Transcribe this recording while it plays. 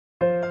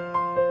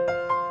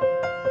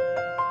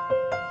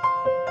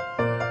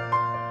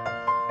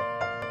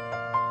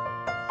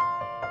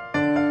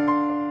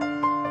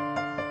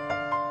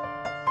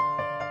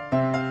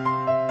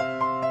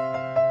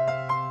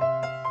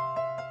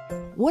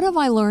what have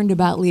I learned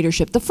about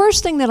leadership? The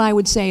first thing that I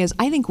would say is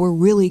I think we're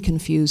really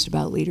confused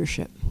about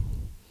leadership.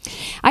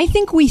 I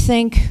think we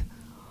think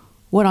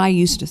what I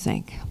used to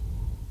think.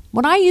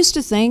 What I used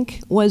to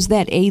think was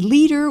that a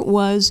leader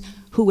was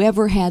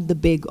whoever had the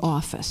big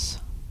office,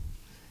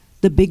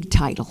 the big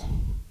title.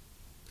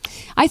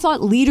 I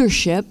thought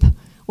leadership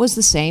was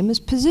the same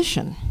as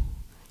position,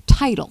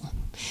 title.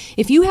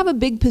 If you have a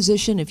big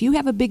position, if you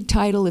have a big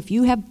title, if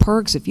you have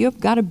perks, if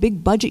you've got a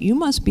big budget, you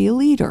must be a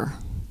leader.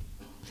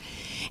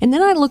 And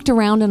then I looked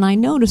around and I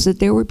noticed that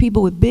there were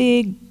people with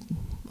big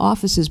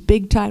offices,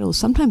 big titles,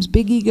 sometimes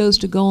big egos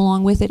to go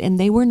along with it, and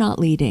they were not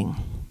leading.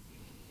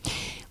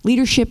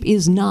 Leadership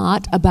is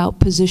not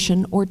about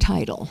position or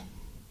title.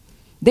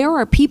 There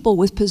are people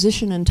with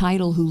position and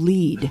title who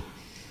lead,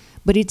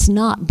 but it's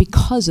not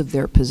because of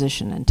their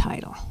position and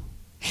title.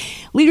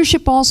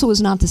 Leadership also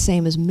is not the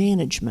same as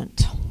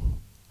management.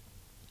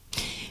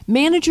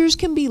 Managers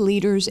can be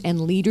leaders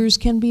and leaders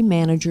can be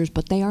managers,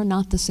 but they are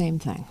not the same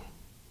thing.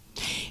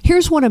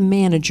 Here's what a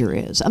manager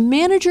is. A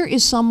manager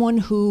is someone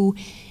who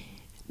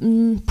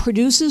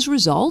produces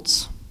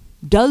results,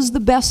 does the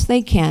best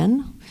they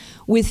can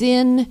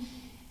within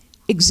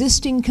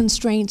existing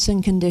constraints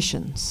and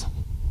conditions.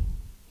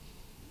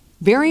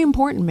 Very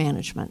important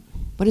management,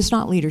 but it's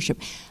not leadership.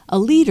 A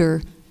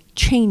leader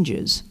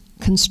changes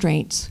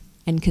constraints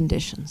and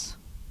conditions.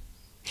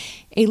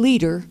 A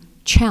leader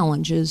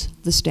challenges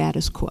the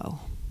status quo.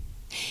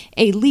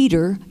 A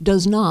leader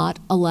does not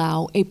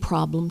allow a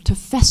problem to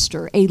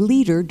fester. A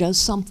leader does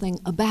something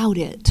about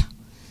it.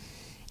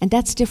 And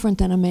that's different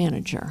than a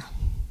manager.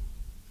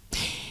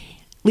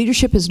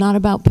 Leadership is not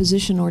about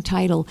position or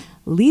title.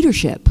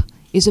 Leadership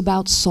is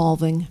about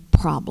solving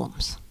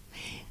problems.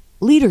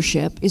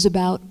 Leadership is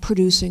about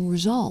producing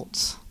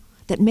results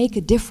that make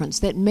a difference,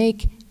 that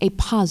make a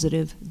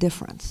positive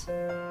difference.